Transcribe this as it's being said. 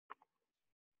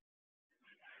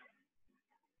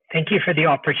Thank you for the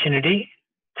opportunity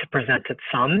to present at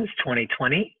SUMS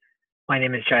 2020. My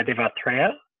name is Jayadev Athreya.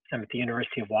 I'm at the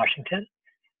University of Washington.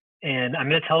 And I'm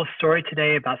going to tell a story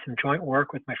today about some joint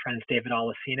work with my friends David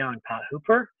Aulicino and Pat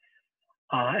Hooper.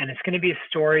 And it's going to be a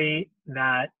story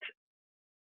that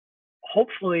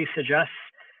hopefully suggests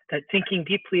that thinking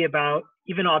deeply about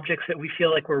even objects that we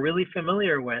feel like we're really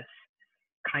familiar with,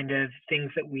 kind of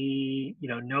things that we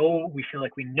we feel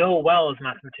like we know well as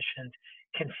mathematicians,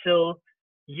 can still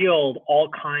yield all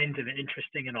kinds of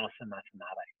interesting and awesome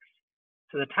mathematics.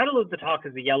 So the title of the talk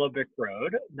is The Yellow Brick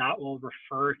Road. That will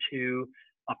refer to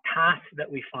a path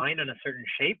that we find on a certain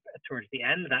shape towards the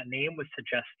end. That name was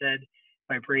suggested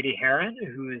by Brady Heron,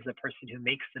 who is the person who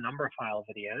makes the number file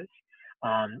videos.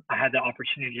 I had the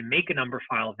opportunity to make a number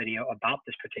file video about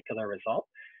this particular result.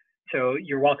 So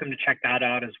you're welcome to check that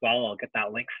out as well. I'll get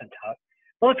that link sent out.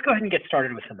 But let's go ahead and get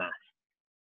started with some math.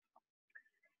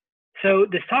 So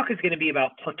this talk is going to be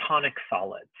about platonic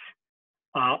solids.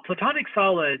 Platonic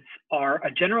solids are a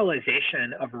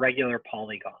generalization of regular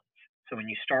polygons. So when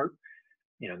you start,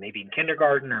 maybe in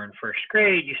kindergarten or in first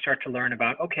grade, you start to learn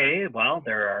about, okay, well,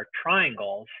 there are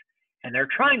triangles, and there are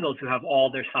triangles who have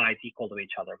all their sides equal to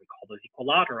each other. We call those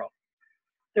equilateral.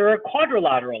 There are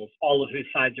quadrilaterals, all of whose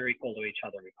sides are equal to each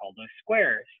other. We call those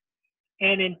squares.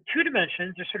 And in 2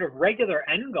 dimensions, there's sort of regular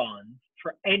n-gons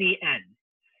for any n.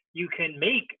 You can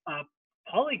make a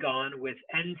polygon with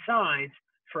n sides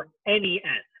for any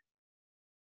n.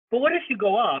 But what if you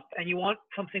go up and you want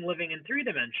something living in 3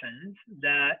 dimensions,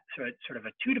 so it's sort of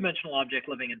a 2-dimensional object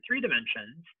living in 3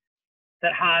 dimensions,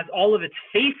 that has all of its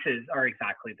faces are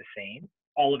exactly the same,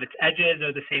 all of its edges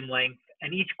are the same length,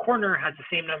 and each corner has the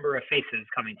same number of faces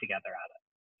coming together at it.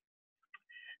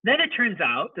 Then it turns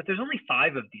out that there's only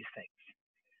 5 of these things.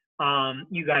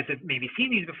 You guys have maybe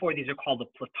seen these before. These are called the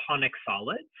platonic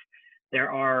solids.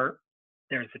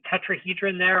 There's the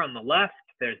tetrahedron there on the left.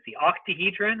 There's the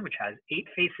octahedron, which has 8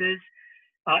 faces.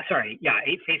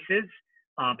 8 faces,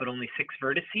 but only 6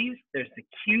 vertices. There's the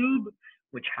cube,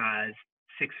 which has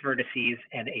 6 vertices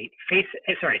and 8 faces.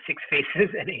 6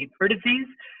 faces and 8 vertices.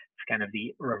 It's kind of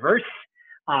the reverse.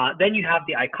 Then you have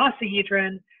the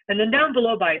icosahedron, and then down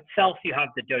below by itself you have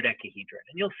the dodecahedron.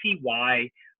 And you'll see why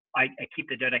I keep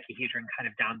the dodecahedron kind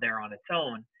of down there on its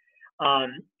own.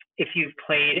 If you've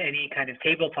played any kind of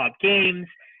tabletop games,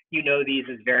 you know these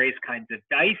as various kinds of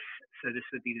dice. So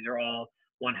these are all,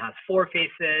 one has 4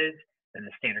 faces, then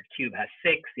the standard cube has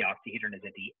 6, the octahedron is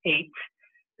a d8,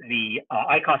 the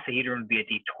icosahedron would be a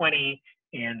d20,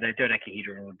 and the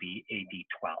dodecahedron would be a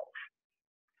d12.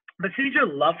 But so these are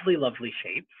lovely, lovely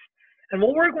shapes. And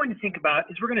what we're going to think about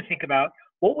is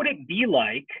what would it be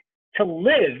like to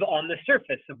live on the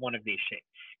surface of one of these shapes.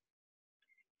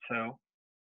 So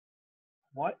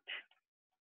what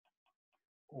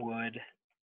would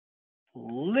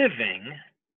living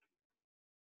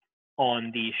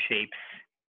on these shapes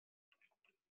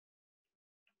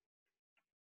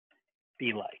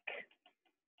be like?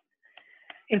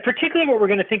 In particular, what we're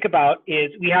going to think about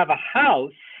is we have a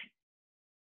house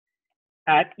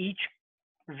at each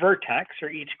vertex or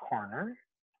each corner.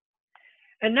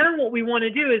 And now what we want to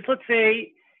do is, let's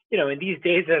say, in these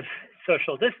days of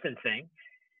social distancing,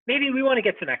 maybe we want to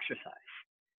get some exercise.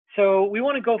 So we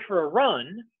want to go for a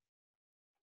run.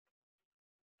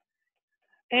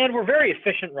 And we're very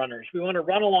efficient runners. We want to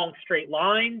run along straight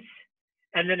lines.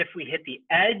 And then if we hit the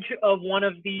edge of one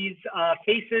of these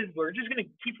faces, we're just going to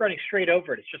keep running straight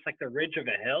over it. It's just like the ridge of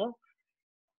a hill.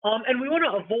 And we want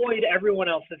to avoid everyone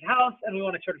else's house, and we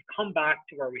want to sort of come back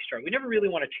to where we start. We never really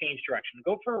want to change direction.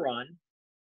 Go for a run,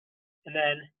 and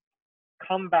then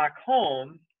come back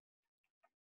home.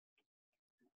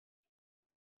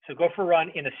 So go for a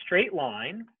run in a straight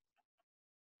line,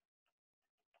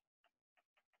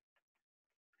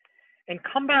 and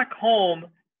come back home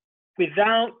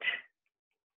without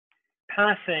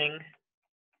passing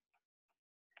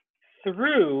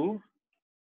through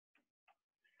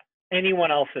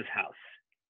anyone else's house.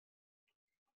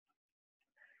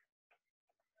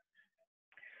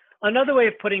 Another way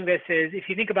of putting this is, if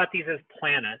you think about these as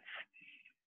planets,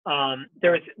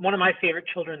 there's one of my favorite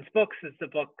children's books is the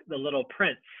book The Little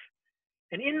Prince.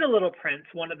 And in The Little Prince,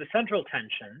 one of the central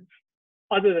tensions,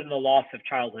 other than the loss of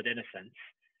childhood innocence,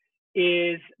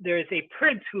 is there's a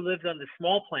prince who lives on this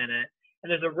small planet,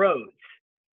 and there's a rose.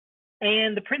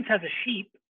 And the prince has a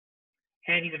sheep,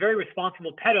 and he's a very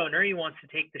responsible pet owner. He wants to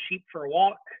take the sheep for a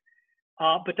walk,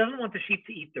 but doesn't want the sheep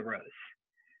to eat the rose.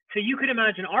 So you could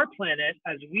imagine our planet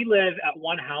as we live at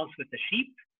one house with the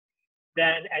sheep,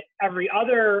 then at every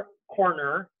other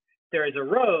corner, there is a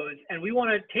rose, and we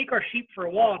want to take our sheep for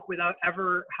a walk without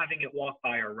ever having it walk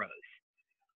by our rose.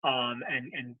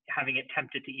 and having it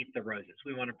tempted to eat the roses.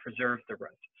 We want to preserve the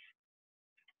roses.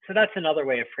 So that's another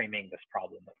way of framing this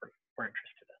problem that we're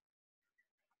interested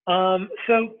in.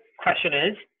 So question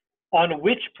is, on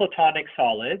which platonic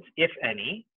solids, if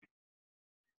any,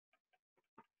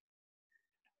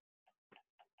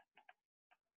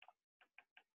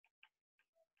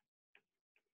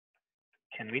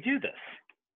 can we do this?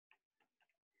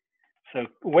 So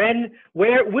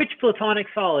which platonic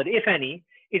solid, if any,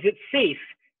 is it safe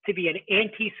to be an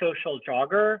antisocial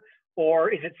jogger,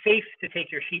 or is it safe to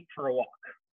take your sheep for a walk?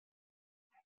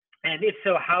 And if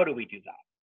so, how do we do that?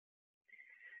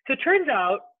 So it turns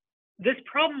out this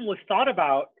problem was thought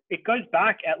about, it goes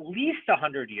back at least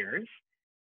 100 years.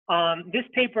 This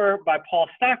paper by Paul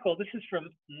Stackel, this is from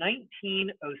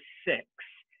 1906.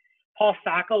 Paul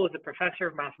Stackel was a professor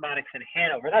of mathematics in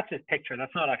Hanover. That's his picture,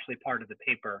 that's not actually part of the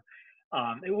paper.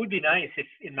 It would be nice if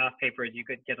in math papers you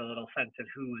could get a little sense of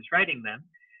who was writing them.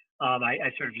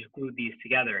 I sort of just glued these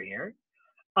together here.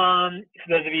 For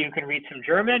those of you who can read some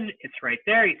German, it's right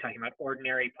there. He's talking about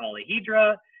ordinary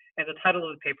polyhedra, and the title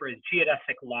of the paper is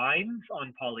Geodesic Lines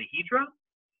on Polyhedra.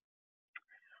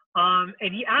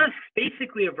 And he asks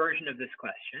basically a version of this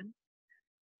question.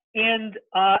 And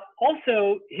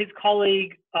also his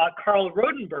colleague Karl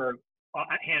Rodenberg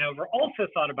at Hanover also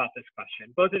thought about this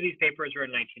question. Both of these papers were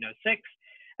in 1906.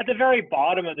 At the very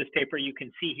bottom of this paper, you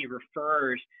can see he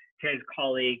refers to his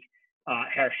colleague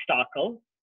Herr Stackel.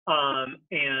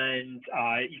 And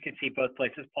you can see both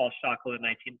places, Paul Stackel in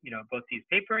both these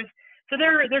papers. So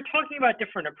they're talking about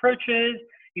different approaches.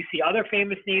 You see other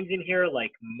famous names in here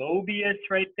like Mobius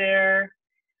right there.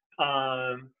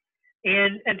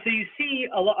 And so you see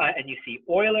a lot, and you see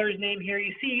Euler's name here.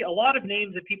 You see a lot of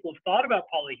names that people have thought about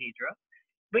polyhedra,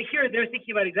 but here they're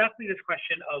thinking about exactly this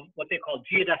question of what they call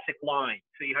geodesic lines.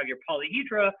 So you have your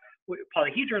polyhedron,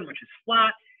 which is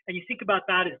flat, and you think about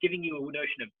that as giving you a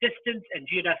notion of distance, and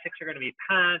geodesics are going to be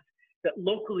paths that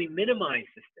locally minimize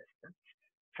this distance.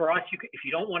 For us, if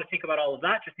you don't want to think about all of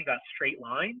that, just think about straight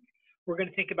lines. We're going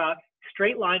to think about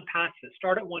straight line paths that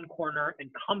start at one corner and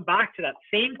come back to that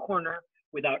same corner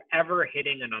without ever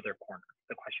hitting another corner.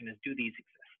 The question is, do these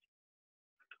exist?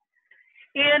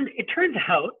 And it turns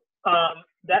out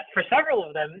that for several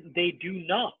of them, they do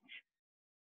not.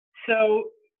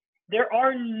 So there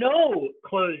are no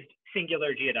closed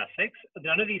singular geodesics,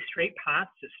 none of these straight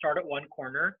paths that start at one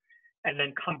corner and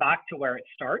then come back to where it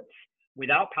starts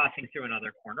without passing through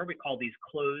another corner. We call these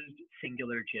closed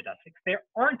singular geodesics. There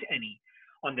aren't any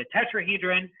on the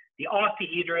tetrahedron, the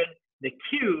octahedron, the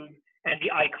cube, and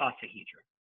the icosahedron.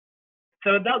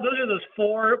 So those are those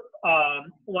four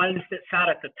ones that sat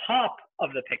at the top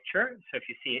of the picture. So if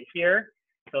you see it here,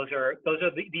 those are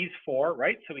these four,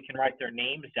 right? So we can write their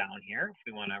names down here if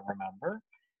we want to remember.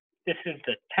 This is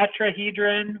the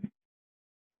tetrahedron.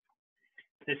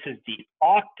 This is the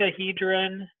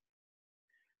octahedron.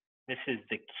 This is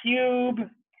the cube.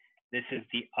 This is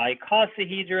the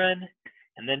icosahedron.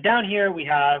 And then down here we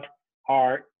have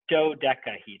our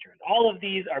dodecahedron. All of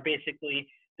these are basically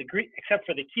the Greek, except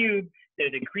for the cube, they're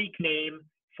the Greek name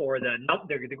for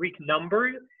the Greek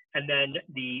number and then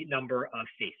the number of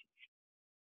faces.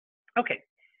 Okay,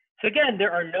 so again,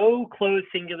 there are no closed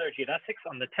singular geodesics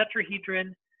on the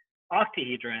tetrahedron,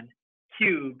 octahedron,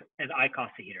 cube, and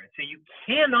icosahedron. So you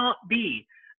cannot be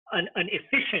an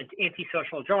efficient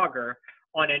antisocial jogger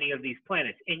on any of these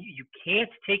planets. And you can't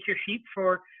take your sheep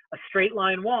for a straight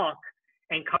line walk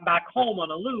and come back home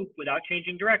on a loop without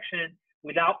changing direction,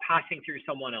 without passing through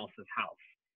someone else's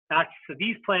house. So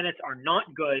these planets are not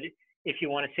good if you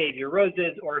want to save your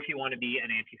roses or if you want to be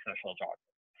an antisocial jogger.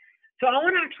 So I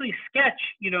want to actually sketch,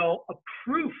 a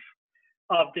proof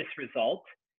of this result,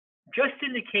 just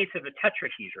in the case of a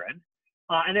tetrahedron,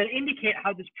 and then indicate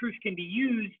how this proof can be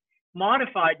used,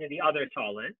 modified to the other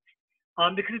solids,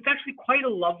 because it's actually quite a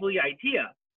lovely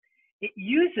idea. It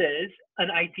uses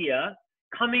an idea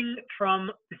coming from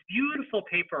this beautiful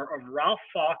paper of Ralph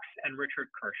Fox and Richard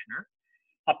Kirshner.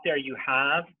 Up there you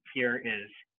have,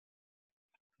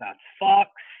 that's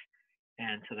Fox,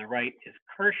 and to the right is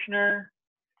Kirshner.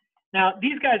 Now,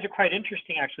 these guys are quite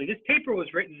interesting, actually. This paper was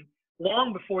written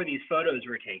long before these photos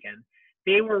were taken.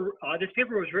 This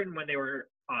paper was written when they were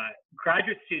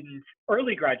graduate students,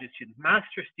 early graduate students,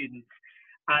 master students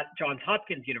at Johns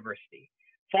Hopkins University.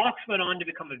 Fox went on to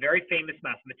become a very famous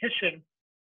mathematician.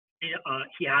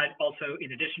 He had also,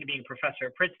 in addition to being professor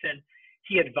at Princeton,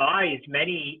 he advised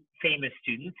many famous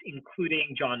students,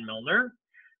 including John Milner,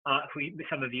 who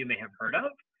some of you may have heard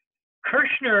of.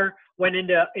 Kirshner went in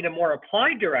a more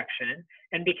applied direction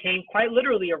and became quite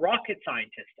literally a rocket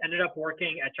scientist, ended up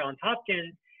working at Johns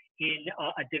Hopkins in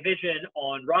a division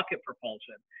on rocket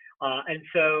propulsion. And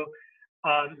so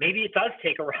maybe it does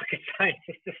take a rocket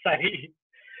scientist to study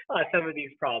some of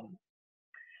these problems.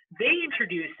 They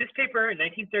introduced this paper in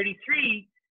 1933.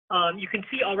 You can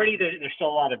see already there's still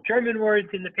a lot of German words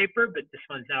in the paper, but this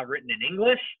one's now written in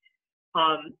English.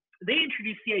 They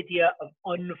introduced the idea of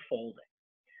unfolding.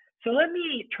 So let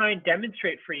me try and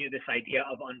demonstrate for you this idea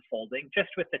of unfolding just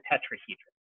with the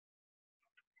tetrahedron.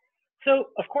 So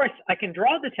of course, I can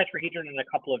draw the tetrahedron in a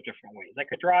couple of different ways. I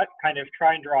could draw it,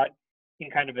 try and draw it in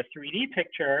kind of a 3D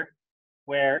picture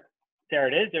where there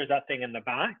it is, there's that thing in the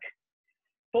back.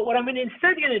 But what I'm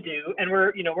instead going to do, and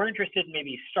we're interested in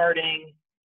maybe starting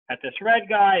at this red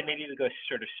guy, and maybe we go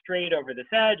sort of straight over this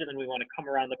edge, and then we want to come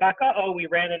around the back. Oh, we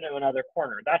ran into another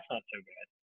corner. That's not so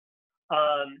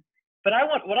good. But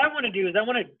what I want to do is I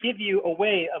want to give you a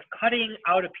way of cutting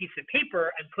out a piece of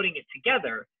paper and putting it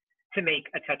together to make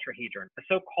a tetrahedron, a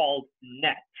so-called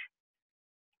net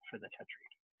for the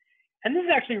tetrahedron. And this is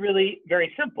actually really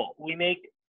very simple. We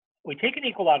take an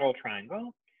equilateral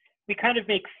triangle. We kind of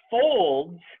make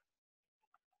folds.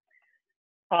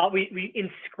 We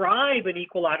inscribe an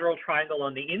equilateral triangle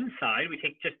on the inside. We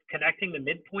take just connecting the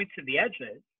midpoints of the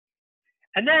edges.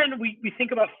 And then we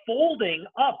think about folding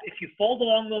up. If you fold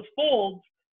along those folds,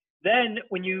 then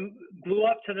when you glue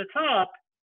up to the top,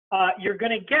 you're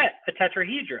going to get a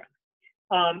tetrahedron.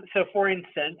 So for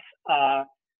instance,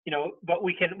 but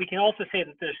we can also say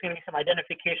that there's going to be some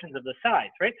identifications of the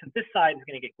sides, right? So this side is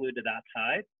going to get glued to that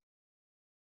side,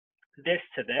 this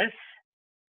to this,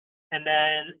 and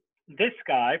then this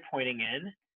guy pointing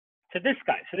in to this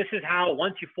guy. So this is how,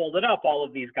 once you fold it up, all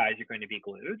of these guys are going to be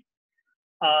glued.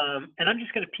 And I'm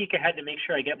just going to peek ahead to make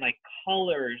sure I get my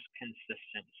colors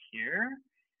consistent here.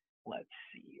 Let's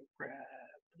see, red,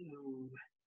 blue.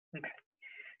 Okay,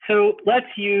 so let's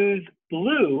use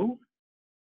blue.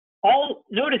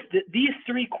 Notice that these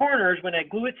three corners, when I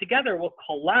glue it together, will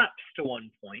collapse to one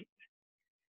point.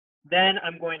 Then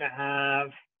I'm going to have,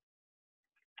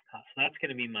 so that's going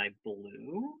to be my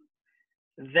blue.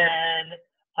 Then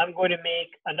I'm going to make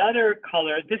another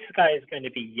color. This guy is going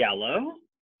to be yellow.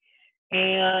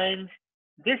 And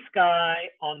this guy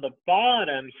on the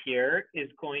bottom here is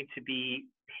going to be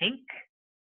pink.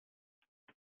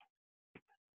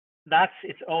 That's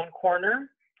its own corner.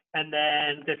 And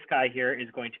then this guy here is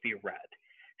going to be red.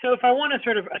 So if I want to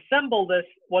sort of assemble this,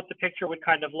 what the picture would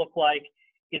kind of look like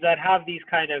is I'd have these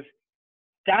kind of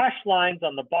dashed lines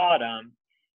on the bottom,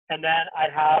 and then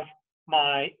I'd have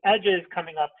my edges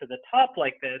coming up to the top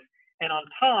like this. And on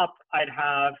top, I'd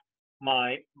have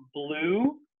my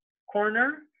blue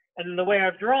corner. And then the way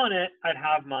I've drawn it, I'd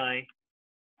have my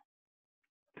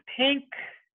pink,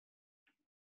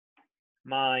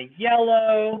 my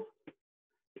yellow,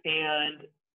 and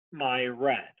my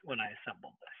red when I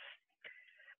assembled this.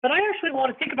 But I actually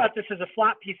want to think about this as a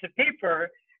flat piece of paper.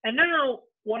 And now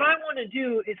what I want to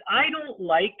do is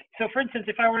so for instance,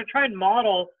 if I were to try and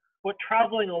model what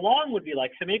traveling along would be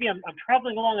like, so maybe I'm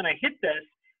traveling along and I hit this,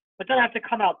 but then I have to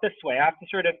come out this way. I have to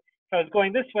sort of, if I was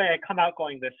going this way, I come out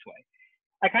going this way.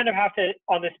 I kind of have to,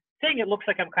 on this thing, it looks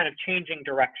like I'm kind of changing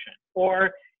direction.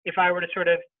 Or if I were to sort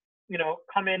of,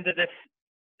 come into this,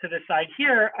 to this side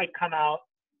here, I'd come out,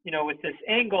 with this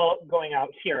angle going out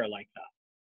here like that.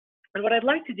 And what I'd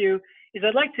like to do is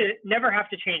I'd like to never have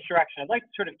to change direction. I'd like to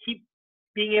sort of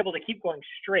being able to keep going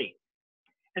straight.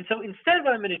 And so instead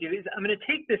what I'm going to do is I'm going to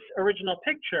take this original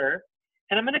picture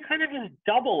and I'm going to kind of just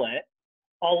double it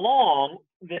along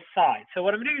this side. So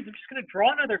what I'm going to do is I'm just going to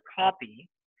draw another copy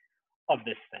of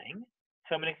this thing.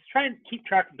 So I'm going to try and keep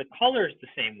track of the colors the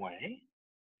same way.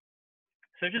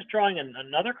 So just drawing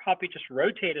another copy, just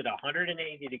rotated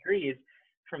 180 degrees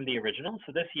from the original.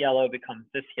 So this yellow becomes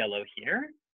this yellow here.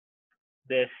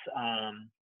 This,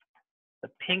 the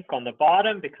pink on the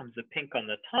bottom becomes the pink on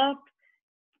the top.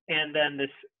 And then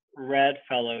this red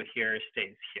fellow here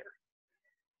stays here.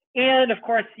 And of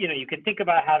course, you can think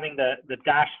about having the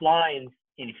dashed lines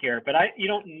in here, but you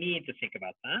don't need to think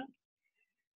about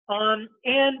that.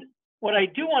 And what I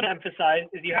do want to emphasize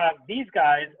is you have these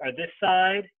guys are this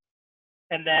side,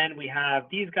 and then we have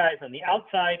these guys on the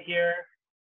outside here.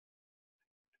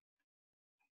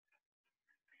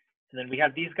 And then we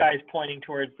have these guys pointing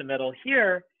towards the middle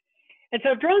here. And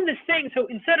so I've drawn this thing. So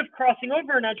instead of crossing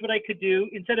over an edge, what I could do,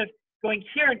 instead of going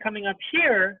here and coming up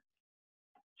here,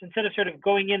 so instead of sort of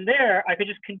going in there, I could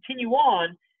just continue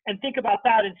on and think about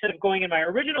that. Instead of going in my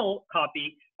original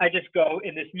copy, I just go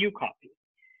in this new copy.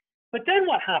 But then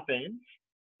what happens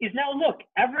is now look,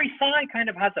 every side kind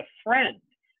of has a friend.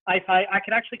 I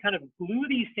could actually kind of glue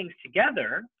these things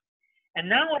together. And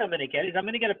now what I'm going to get is I'm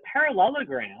going to get a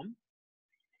parallelogram.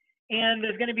 And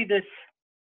there's going to be this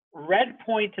red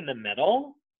point in the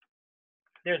middle,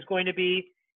 there's going to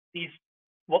be these,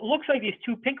 what looks like these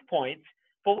two pink points,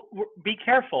 but be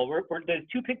careful, the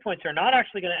two pink points are not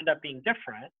actually going to end up being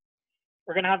different.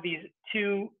 We're going to have these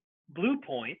two blue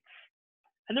points,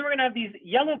 and then we're going to have these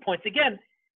yellow points again.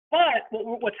 But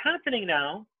what's happening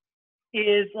now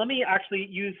is, let me actually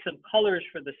use some colors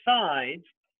for the sides.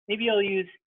 Maybe I'll use,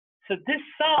 so this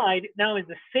side now is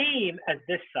the same as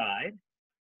this side.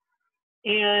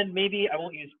 And maybe I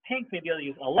won't use pink, maybe I'll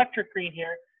use electric green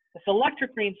here. This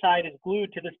electric green side is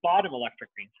glued to this bottom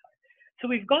electric green side. So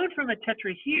we've gone from a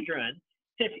tetrahedron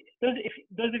to,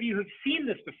 those of you who've seen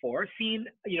this before, seen,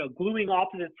 gluing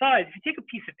opposite sides. If you take a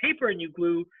piece of paper and you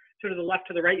glue sort of the left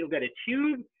to the right, you'll get a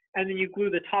tube, and then you glue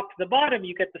the top to the bottom,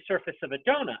 you get the surface of a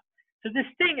donut. So this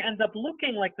thing ends up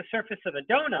looking like the surface of a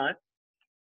donut.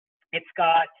 It's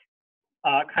got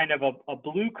kind of a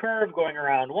blue curve going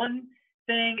around one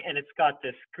thing, and it's got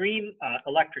this green,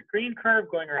 electric green curve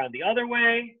going around the other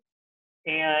way.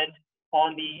 And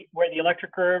on where the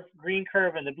electric curve, green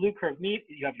curve, and the blue curve meet,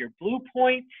 you have your blue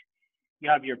point, you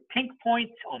have your pink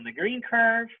point on the green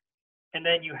curve, and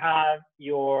then you have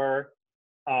your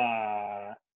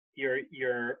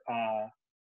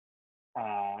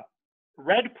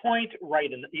red point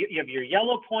right in you have your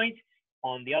yellow point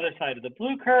on the other side of the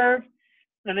blue curve,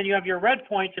 and then you have your red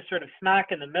point just sort of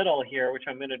smack in the middle here, which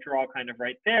I'm going to draw kind of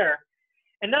right there.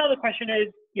 And now the question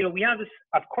is, we have this,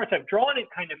 of course, I've drawn it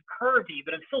kind of curvy,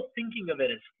 but I'm still thinking of it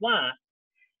as flat.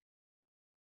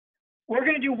 We're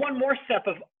going to do one more step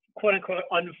of quote unquote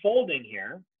unfolding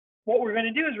here. What we're going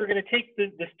to do is we're going to take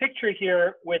this picture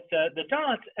here with the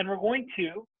dots, and we're going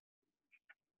to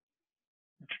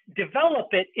develop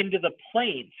it into the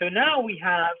plane. So now we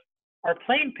have our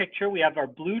plane picture. We have our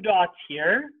blue dots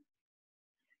here.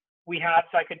 We have,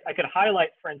 so I could highlight,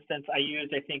 for instance, I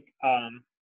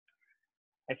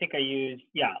think I used,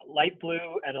 light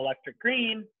blue and electric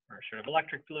green, or sort of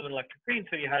electric blue and electric green.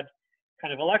 So you had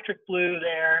kind of electric blue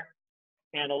there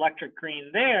and electric green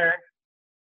there.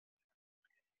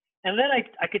 And then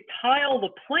I could tile the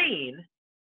plane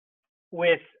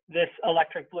with this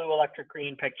electric blue, electric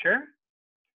green picture.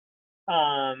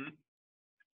 Right,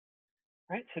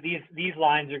 so these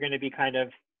lines are going to be kind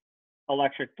of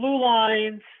electric blue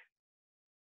lines.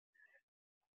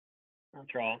 I'll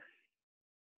draw.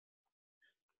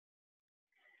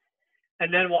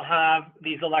 And then we'll have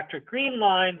these electric green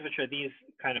lines, which are these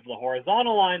kind of the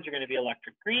horizontal lines are going to be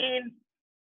electric green.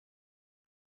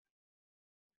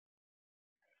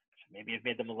 So maybe I've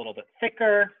made them a little bit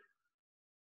thicker.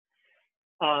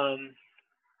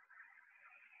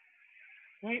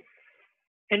 Right.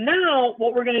 And now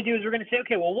what we're going to do is we're going to say,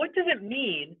 okay, well, what does it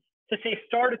mean to say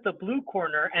start at the blue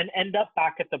corner and end up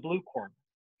back at the blue corner?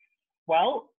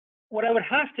 Well, what I would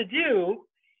have to do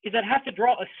is I'd have to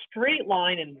draw a straight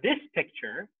line in this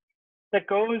picture that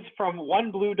goes from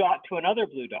one blue dot to another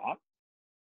blue dot.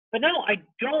 But now I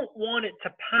don't want it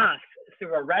to pass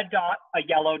through a red dot, a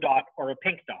yellow dot, or a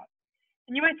pink dot.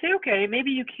 And you might say, okay,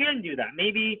 maybe you can do that.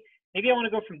 Maybe I want to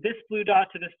go from this blue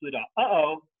dot to this blue dot.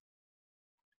 Uh-oh,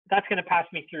 that's going to pass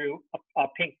me through a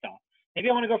pink dot. Maybe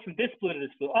I want to go from this blue to this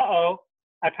blue. Uh-oh,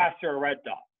 I passed through a red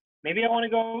dot. Maybe I want to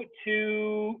go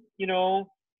to,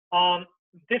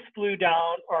 this blue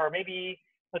down, or maybe,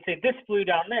 let's say this blue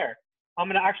down there. I'm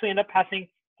going to actually end up passing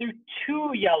through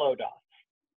two yellow dots.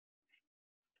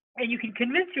 And you can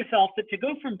convince yourself that to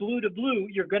go from blue to blue,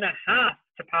 you're going to have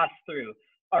to pass through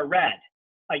a red,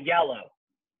 a yellow,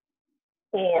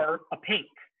 or a pink.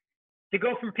 To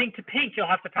go from pink to pink, you'll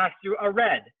have to pass through a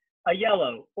red, a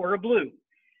yellow, or a blue.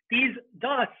 These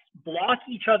dots block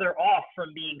each other off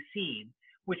from being seen,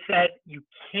 which said you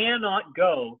cannot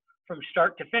go from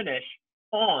start to finish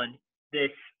on this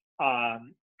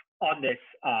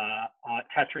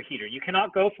tetrahedron. You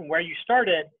cannot go from where you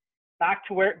started back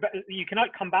to where, you cannot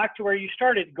come back to where you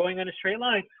started going on a straight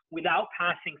line without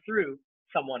passing through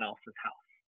someone else's house.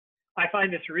 I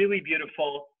find this really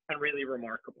beautiful and really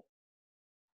remarkable.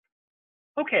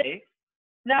 Okay,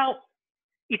 now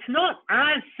it's not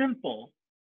as simple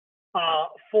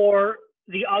for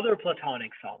the other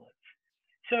platonic solids.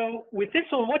 So with this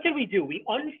one, what did we do? We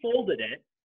unfolded it.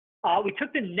 We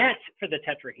took the net for the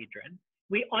tetrahedron.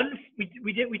 We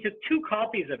took two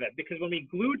copies of it, because when we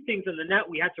glued things in the net,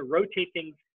 we had to rotate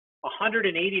things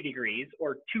 180 degrees,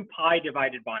 or 2 pi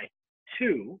divided by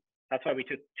 2. That's why we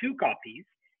took two copies.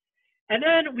 And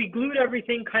then we glued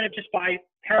everything kind of just by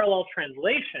parallel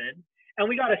translation, and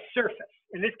we got a surface.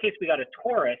 In this case, we got a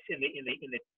torus in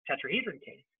the tetrahedron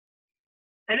case.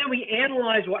 And then we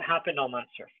analyzed what happened on that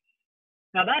surface.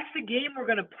 Now that's the game we're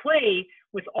going to play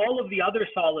with all of the other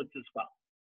solids as well.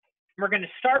 We're going to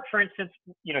start, for instance,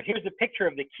 here's a picture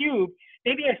of the cube.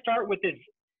 Maybe I start with this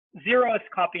 0th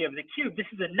copy of the cube. This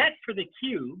is a net for the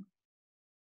cube.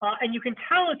 And you can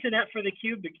tell it's a net for the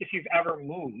cube if you've ever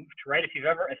moved, right? If you've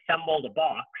ever assembled a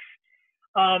box.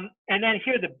 And then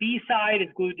here the B side is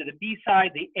glued to the B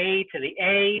side, the A to the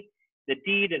A, the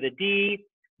D to the D,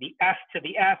 the F to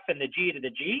the F, and the G to the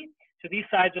G. So these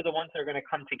sides are the ones that are going to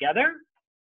come together.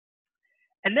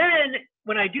 And then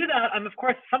when I do that, I'm of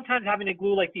course sometimes having to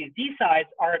glue, like, these D sides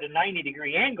are at a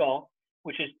 90-degree angle,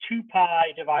 which is 2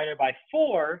 pi divided by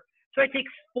 4. So I take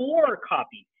 4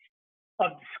 copies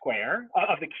of the square,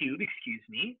 of the cube, excuse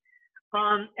me.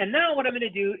 And now what I'm going to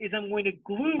do is I'm going to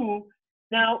glue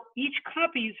now each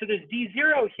copy. So there's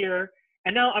D0 here,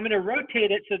 and now I'm going to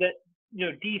rotate it so that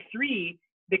D3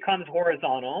 becomes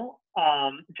horizontal,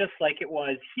 just like it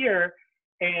was here.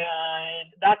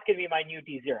 And that's going to be my new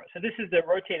D0. So this is the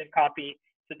rotated copy.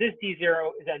 So this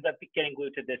D0 ends up getting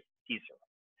glued to this D0.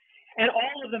 And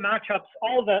all of the matchups,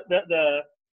 all the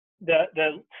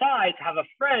sides have a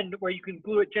friend where you can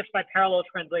glue it just by parallel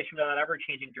translation without ever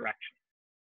changing direction.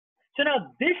 So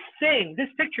now this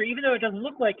picture, even though it doesn't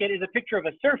look like it, is a picture of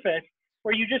a surface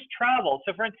where you just travel.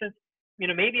 So for instance,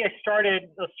 maybe I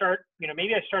started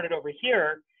over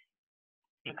here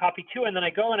in copy 2, and then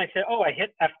I go and I say, oh, I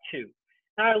hit F2.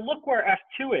 Now I look where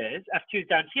F2 is. F2 is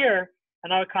down here,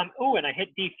 and I would come, oh, and I hit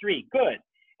D3. Good.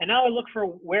 And now I look for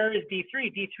where is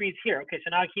D3. D3 is here. Okay, so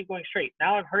now I keep going straight.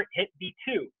 Now I've hit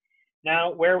B2.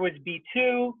 Now where was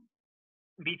B2?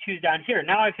 B2 is down here.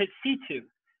 Now I've hit C2.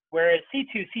 Where is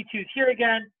C2? C2 is here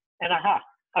again. And aha,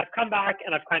 I've come back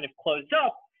and I've kind of closed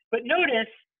up. But notice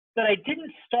that I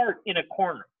didn't start in a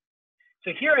corner.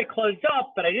 So here I closed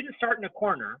up, but I didn't start in a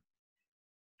corner.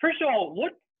 First of all,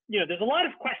 there's a lot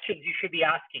of questions you should be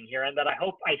asking here, and that I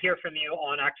hope I hear from you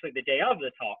on actually the day of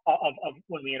the talk, of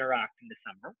when we interact in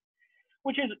December,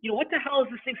 which is, what the hell is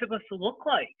this thing supposed to look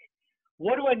like?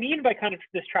 What do I mean by kind of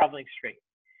this traveling straight?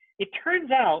 It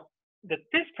turns out that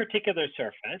this particular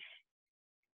surface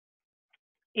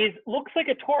looks like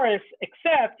a torus,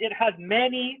 except it has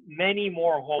many, many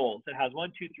more holes. It has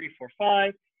 1, 2, 3, 4,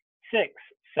 5, 6,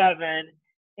 7,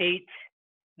 8,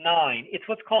 9. It's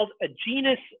what's called a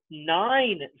genus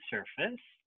 9 surface.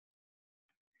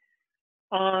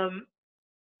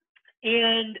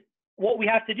 And what we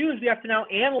have to do is we have to now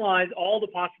analyze all the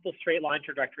possible straight line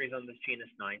trajectories on this genus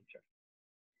 9 surface.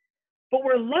 But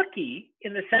we're lucky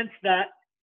in the sense that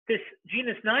this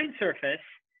genus 9 surface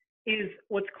is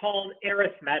what's called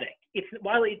arithmetic.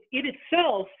 While it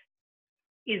itself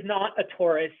is not a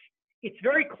torus, it's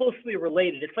very closely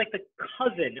related. It's like the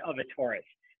cousin of a torus.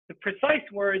 The precise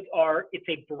words are, it's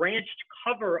a branched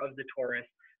cover of the torus,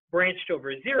 branched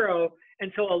over 0.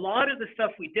 And so a lot of the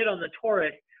stuff we did on the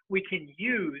torus, we can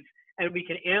use and we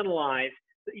can analyze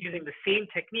using the same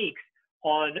techniques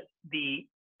on the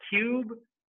cube,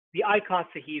 the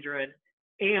icosahedron,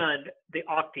 and the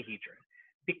octahedron.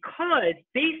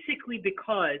 Basically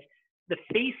because the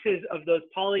faces of those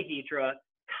polyhedra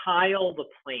tile the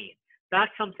plane.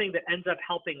 That's something that ends up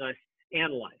helping us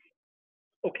analyze.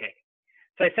 Okay,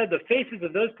 so I said the faces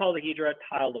of those polyhedra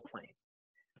tile the plane.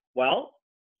 Well,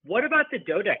 what about the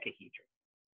dodecahedron?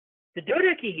 The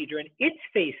dodecahedron, its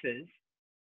faces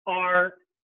are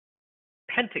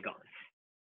pentagons,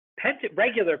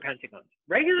 regular pentagons.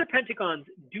 Regular pentagons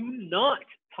do not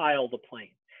tile the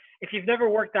plane. If you've never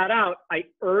worked that out, I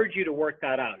urge you to work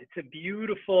that out. It's a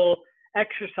beautiful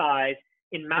exercise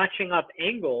in matching up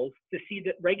angles to see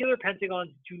that regular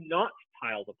pentagons do not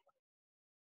tile the plane.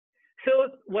 So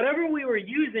whatever we were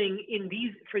using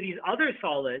for these other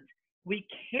solids, we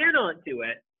cannot do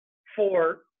it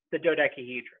for the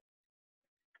dodecahedron.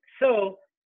 So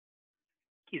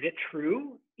is it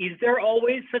true? Is there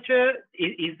such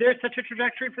a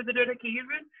trajectory for the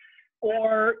dodecahedron?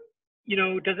 Or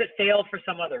does it fail for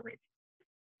some other reason?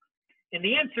 And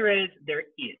the answer is there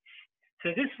is. So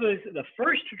this was the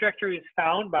first trajectory was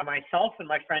found by myself and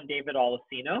my friend David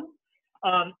Aulicino.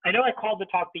 I know I called the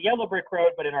talk the yellow brick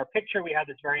road, but in our picture we have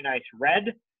this very nice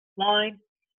red line.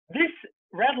 This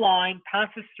red line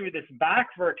passes through this back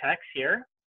vertex here,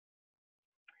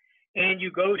 and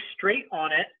you go straight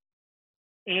on it,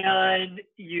 and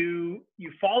you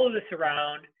follow this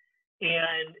around,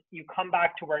 and you come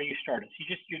back to where you started. So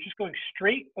you're just going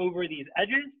straight over these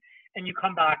edges, and you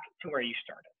come back to where you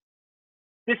started.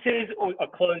 This is a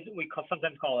closed,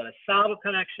 sometimes call it a saddle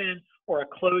connection or a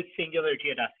closed singular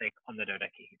geodesic on the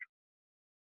dodecahedron.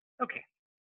 Okay.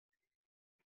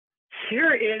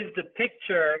 Here is the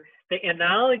picture, the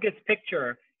analogous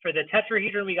picture for the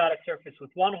tetrahedron. We got a surface with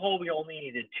one hole. We only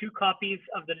needed 2 copies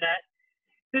of the net.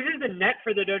 This is the net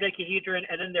for the dodecahedron,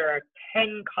 and then there are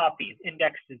 10 copies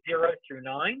indexed 0 through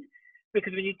 9,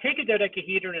 because when you take a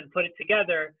dodecahedron and put it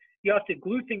together, you have to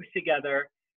glue things together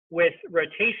with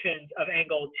rotations of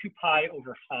angle 2 pi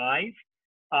over 5.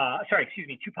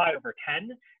 2 pi over 10.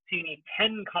 So you need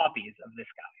 10 copies of this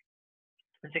guy.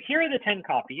 And so here are the 10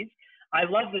 copies. I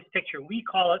love this picture. We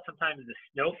call it sometimes the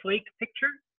snowflake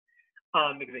picture,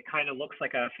 because it kind of looks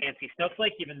like a fancy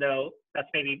snowflake, even though that's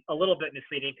maybe a little bit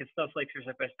misleading, because snowflakes are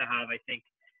supposed to have, I think,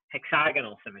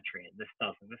 hexagonal symmetry, and this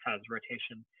doesn't. This has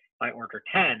rotation by order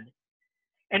 10.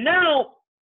 And now,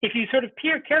 if you sort of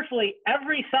peer carefully,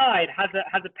 every side has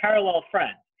a parallel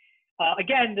friend.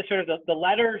 Again, the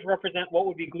letters represent what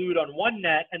would be glued on one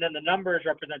net, and then the numbers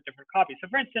represent different copies. So,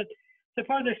 for instance,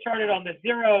 suppose I started on the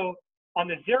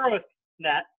 0th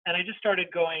net, and I just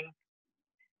started going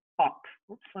up.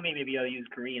 Oops, maybe I'll use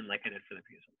green like I did for the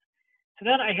previous one. So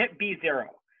then I hit B0.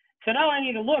 So now I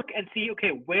need to look and see,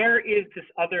 okay, where is this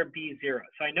other B0?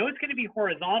 So I know it's going to be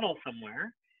horizontal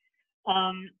somewhere.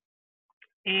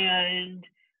 And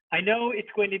I know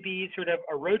it's going to be sort of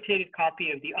a rotated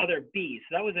copy of the other B.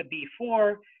 So that was a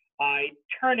B4. I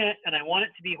turn it and I want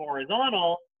it to be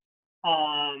horizontal.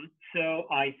 So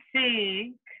I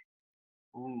think,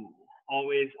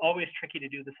 always tricky to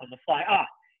do this on the fly.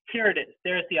 Here it is.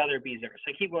 There's the other B0. So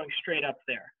I keep going straight up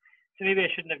there. So maybe I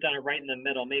shouldn't have done it right in the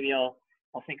middle. Maybe I'll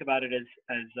think about it as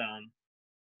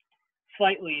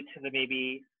slightly to the,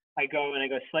 maybe I go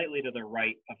slightly to the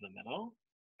right of the middle.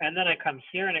 And then I come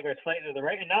here and I go slightly to the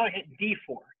right, and now I hit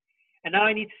D4. And now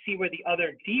I need to see where the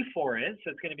other D4 is, so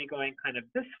it's going to be going kind of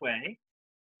this way.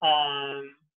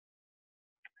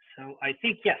 So I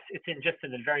think, yes, it's just in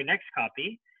the very next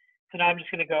copy. So now I'm just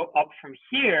going to go up from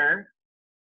here,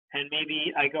 and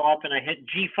maybe I go up and I hit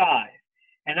G5.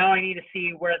 And now I need to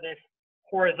see where this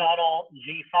horizontal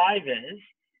G5 is.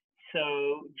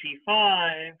 So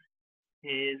G5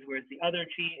 is, where's the other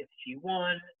G? It's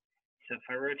G1. So if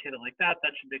I rotate it like that,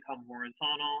 that should become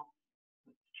horizontal.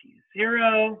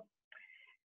 G0.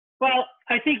 Well,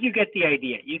 I think you get the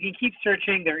idea. You can keep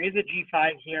searching. There is a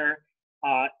G5 here.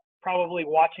 Probably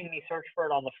watching me search for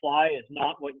it on the fly is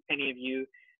not what any of you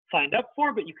signed up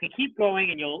for, but you can keep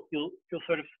going and you'll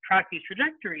sort of track these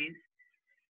trajectories.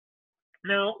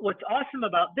 Now, what's awesome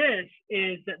about this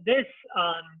is that this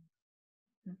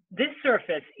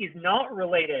surface is not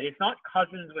related. It's not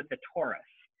cousins with the torus.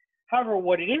 However,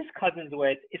 what it is cousins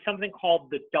with is something called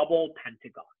the double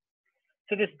pentagon.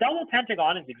 So this double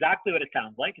pentagon is exactly what it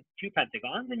sounds like. It's two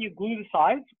pentagons, and you glue the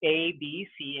sides, A, B,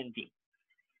 C, and D.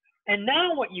 And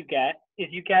now what you get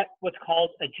is you get what's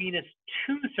called a genus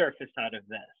 2 surface out of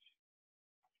this.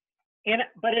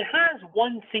 But it has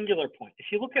one singular point. If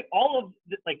you look at all of,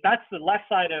 that's the left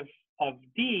side of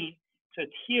D, so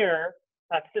it's here,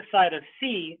 that's this side of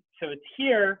C, so it's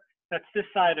here, that's this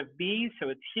side of B, so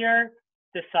it's here,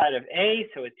 this side of A,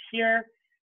 so it's here,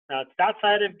 now it's that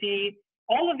side of D.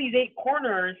 All of these 8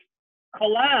 corners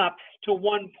collapse to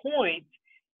one point.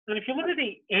 And if you look at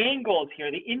the angles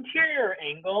here, the interior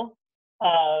angle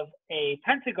of a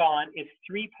pentagon is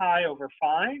 3 pi over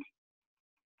 5.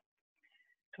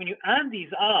 So when you add these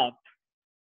up,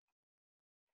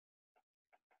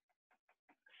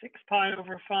 6 pi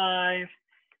over 5,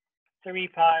 3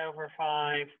 pi over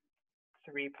 5,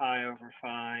 3 pi over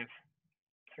 5,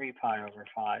 3 pi over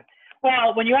 5.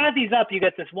 Well, when you add these up, you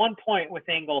get this one point with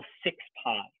angle 6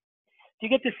 pi. So you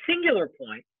get this singular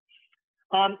point.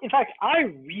 In fact, I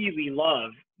really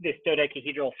love this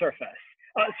dodecahedral surface.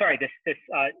 This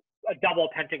double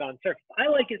pentagon surface. I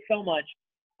like it so much.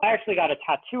 I actually got a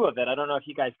tattoo of it. I don't know if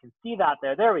you guys can see that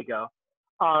there. There we go.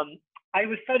 I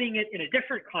was studying it in a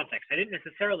different context. I didn't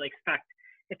necessarily expect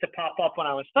it to pop up when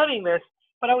I was studying this,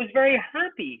 but I was very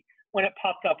happy when it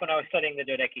popped up when I was studying the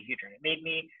dodecahedron. It made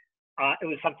me, it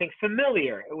was something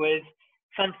familiar. It was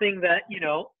something that,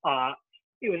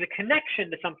 it was a connection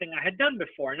to something I had done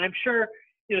before. And I'm sure,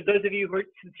 those of you who are,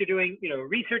 since you're doing,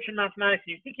 research in mathematics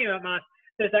and you're thinking about math,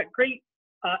 there's that great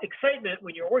excitement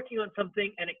when you're working on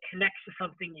something and it connects to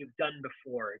something you've done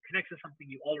before. It connects to something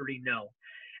you already know.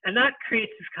 And that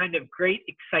creates this kind of great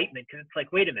excitement because it's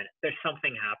like, wait a minute, there's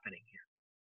something happening here.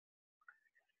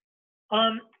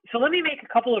 So let me make a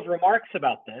couple of remarks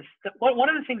about this. One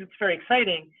of the things that's very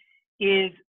exciting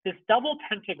is this double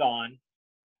pentagon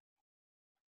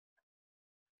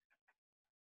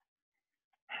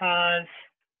has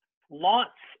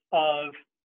lots of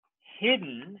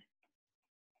hidden,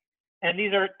 and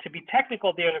these are, to be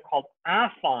technical, they are called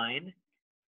affine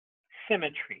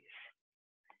symmetries.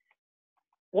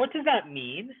 What does that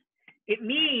mean? It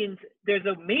means there's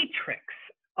a matrix,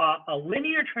 a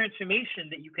linear transformation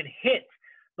that you can hit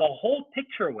the whole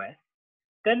picture with,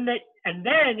 then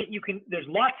you can, there's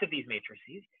lots of these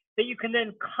matrices that you can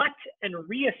then cut and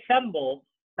reassemble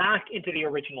back into the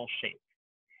original shape.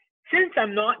 Since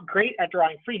I'm not great at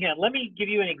drawing freehand, let me give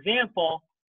you an example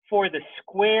for the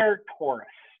square torus.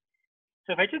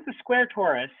 So if I took the square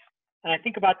torus, and I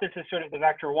think about this as sort of the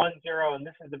vector 1, 0, and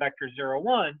this is the vector 0,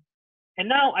 1, and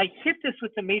now I hit this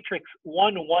with the matrix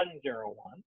 1, 1, 0,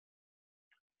 1.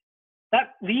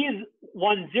 That leaves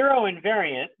 1, 0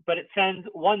 invariant, but it sends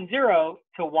 1, 0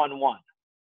 to 1, 1.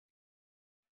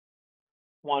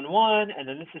 1, 1, and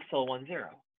then this is still 1, 0.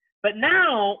 But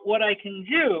now what I can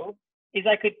do is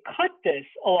I could cut this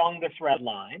along this red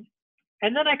line,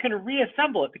 and then I can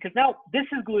reassemble it, because now this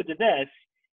is glued to this,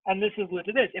 and this is glued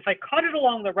to this. If I cut it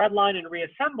along the red line and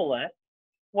reassemble it,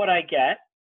 what I get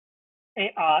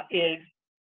is,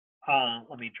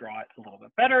 let me draw it a little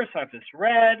bit better. So I have this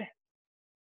red.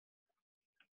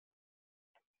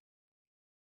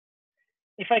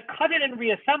 If I cut it and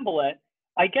reassemble it,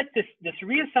 I get this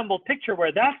reassembled picture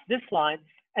where that's this line,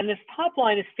 and this top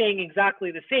line is staying exactly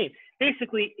the same.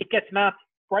 Basically, it gets mapped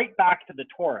right back to the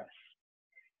torus.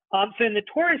 So in the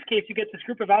torus case, you get this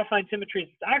group of affine symmetries.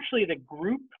 It's actually the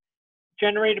group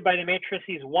generated by the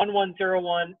matrices 1, 1, 0,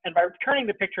 1, and by turning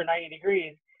the picture 90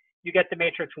 degrees, you get the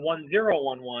matrix 1, 0,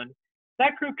 1, 1.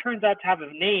 That group turns out to have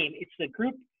a name. It's the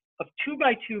group of 2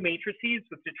 by 2 matrices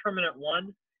with determinant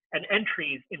 1 and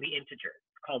entries in the integer.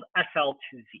 It's called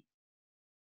SL2Z.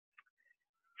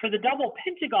 For the double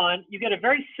pentagon, you get a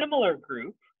very similar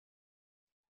group.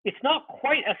 It's not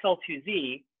quite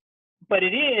SL2Z, but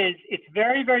it's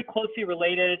very, very closely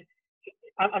related.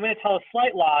 I'm going to tell a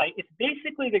slight lie. It's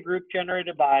basically the group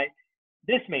generated by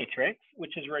this matrix,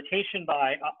 which is rotation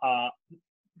by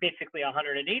basically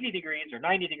 180 degrees or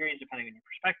 90 degrees, depending on your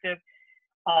perspective.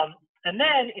 And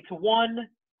then it's one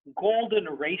golden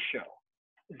ratio,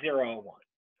 0, 1.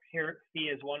 Here, C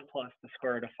is 1 plus the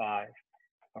square root of 5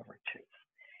 over 2.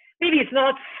 Maybe it's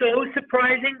not so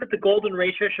surprising that the golden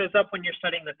ratio shows up when you're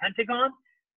studying the pentagon.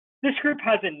 This group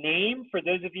has a name for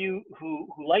those of you who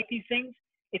like these things.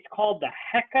 It's called the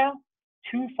Hecke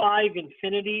 2, 5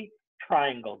 infinity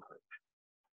triangle group.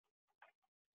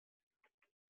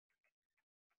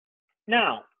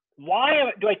 Now,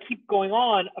 why do I keep going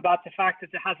on about the fact that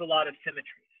it has a lot of symmetries?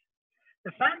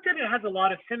 The fact that it has a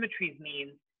lot of symmetries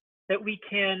means that we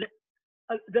can,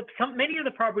 many of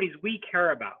the properties we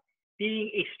care about,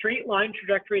 being a straight line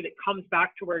trajectory that comes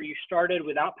back to where you started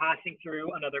without passing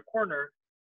through another corner,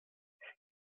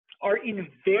 are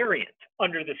invariant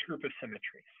under this group of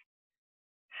symmetries.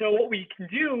 So what we can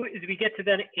do is we get to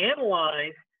then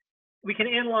analyze, we can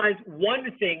analyze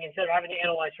one thing instead of having to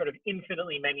analyze sort of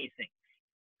infinitely many things.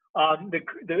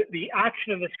 The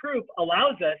action of this group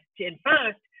allows us to, in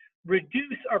fact,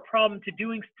 reduce our problem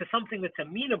to something that's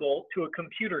amenable to a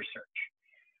computer search.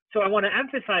 So I want to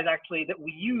emphasize actually that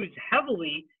we use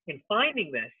heavily in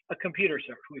finding this a computer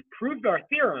search. We've proved our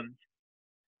theorems,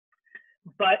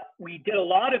 but we did a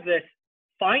lot of this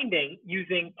finding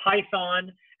using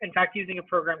Python, in fact, using a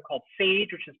program called Sage,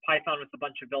 which is Python with a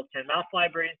bunch of built-in math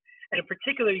libraries, and in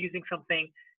particular using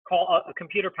something called a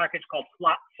computer package called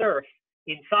FlatSurf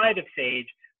inside of Sage,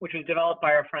 which was developed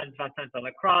by our friends Vincent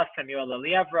Delacroix, Samuel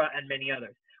Lelievre, and many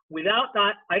others. Without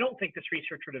that, I don't think this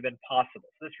research would have been possible.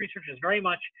 So this research is very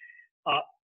much,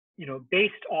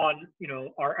 based on,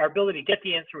 our ability to get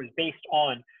the answer was based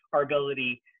on our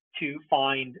ability to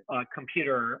find a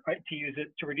computer, to use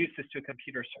it, to reduce this to a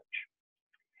computer search.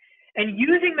 And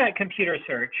using that computer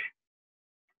search,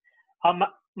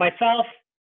 myself,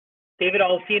 David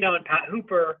Aulicino, and Pat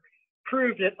Hooper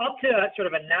proved that up to sort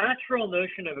of a natural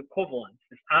notion of equivalence,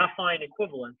 this affine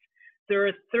equivalence, there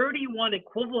are 31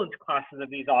 equivalence classes of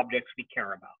these objects we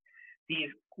care about. These,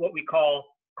 what we call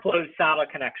closed saddle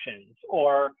connections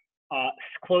or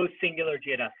closed singular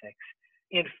geodesics,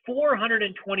 and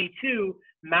 422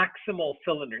 maximal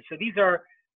cylinders. So these are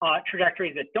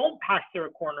trajectories that don't pass through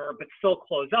a corner but still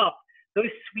close up.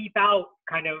 Those sweep out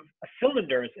kind of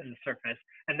cylinders in the surface,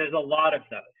 and there's a lot of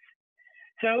those.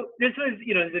 So this was,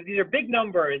 these are big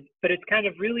numbers, but it's kind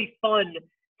of really fun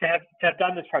to have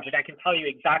done this project. I can tell you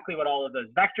exactly what all of those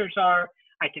vectors are.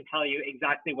 I can tell you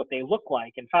exactly what they look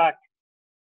like. In fact,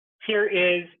 here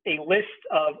is a list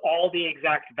of all the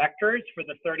exact vectors for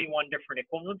the 31 different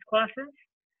equivalence classes.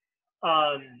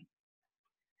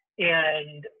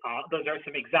 Those are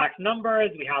some exact numbers.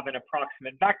 We have an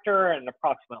approximate vector and an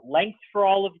approximate length for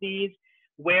all of these,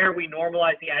 where we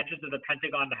normalize the edges of the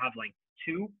pentagon to have length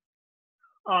 2.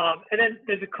 And then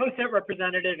there's a cosine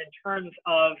representative in terms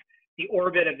of the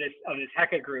orbit of this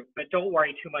Hecke group, but don't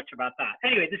worry too much about that.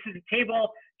 Anyway, this is a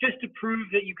table just to prove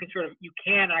that you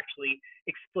can actually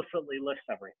explicitly list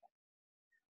everything.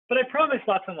 but I promised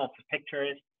lots and lots of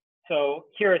pictures. So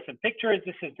here are some pictures.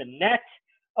 This is the net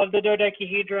of the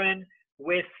dodecahedron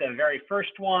with the very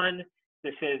first one.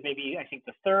 This is maybe, I think,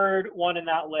 the third one in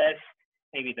that list,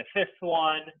 maybe the fifth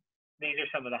one. These are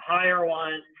some of the higher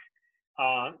ones.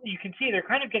 You can see they're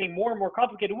kind of getting more and more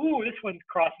complicated. Ooh, this one's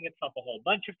crossing itself a whole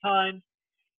bunch of times,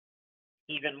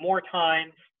 even more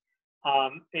times.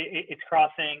 It's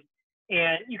crossing.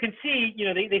 And you can see, you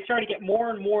know, they start to get more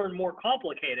and more and more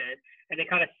complicated, and they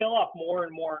kind of fill up more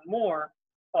and more and more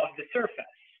of the surface.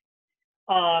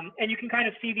 And you can kind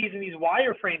of see these in these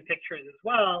wireframe pictures as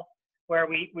well, where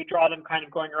we draw them kind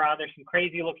of going around. There's some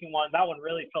crazy looking ones. That one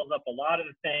really fills up a lot of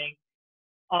the thing.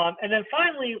 And then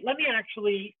finally, let me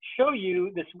actually show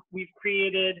you this. We've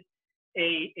created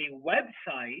a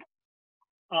website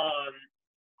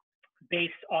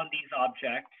based on these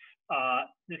objects.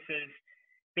 This is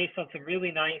based on some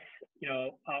really nice, you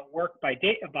know, work by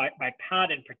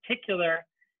Pat in particular.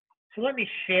 So let me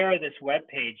share this web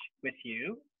page with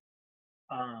you.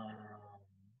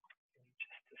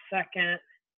 Just a second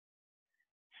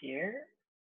here.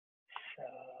 So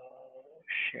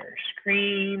share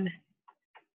screen.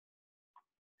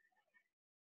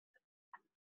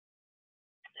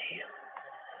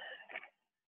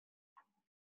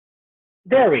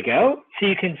 There we go. So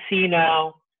you can see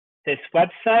now this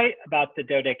website about the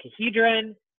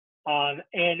dodecahedron,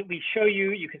 and we show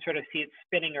you, you can sort of see it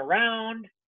spinning around,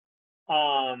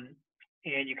 and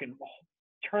you can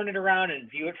turn it around and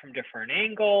view it from different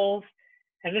angles.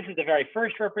 And this is the very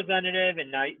first representative, and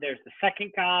now there's the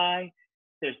second guy,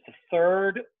 there's the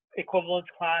third equivalence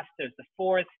class, there's the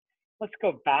fourth. Let's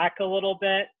go back a little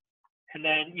bit, and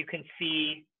then you can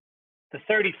see the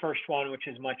 31st one, which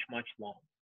is much, much longer.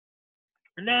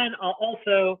 And then I'll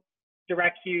also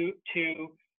direct you to,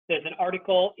 there's an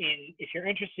article if you're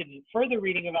interested in further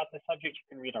reading about the subject, you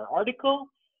can read our article,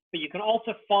 but you can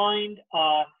also find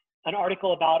an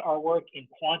article about our work in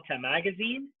Quanta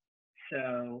magazine.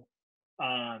 So,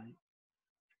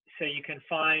 so you can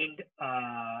find,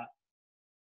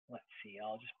 let's see,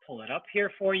 I'll just pull it up here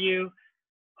for you.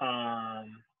 So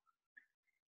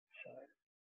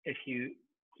if you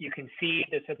can see,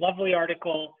 there's a lovely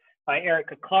article by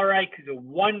Erica Clarite, who's a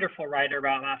wonderful writer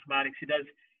about mathematics,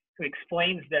 who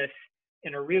explains this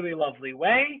in a really lovely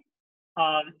way.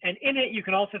 And in it, you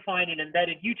can also find an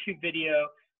embedded YouTube video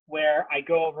where I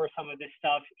go over some of this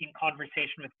stuff in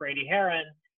conversation with Brady Heron,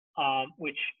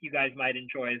 which you guys might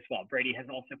enjoy as well. Brady has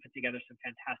also put together some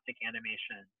fantastic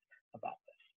animation about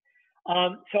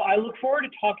this. So I look forward to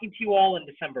talking to you all on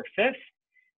December 5th.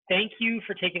 Thank you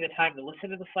for taking the time to listen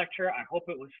to this lecture. I hope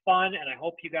it was fun, and I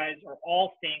hope you guys are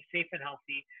all staying safe and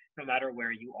healthy no matter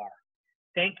where you are.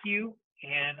 Thank you,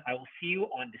 and I will see you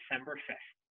on December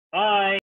 5th. Bye.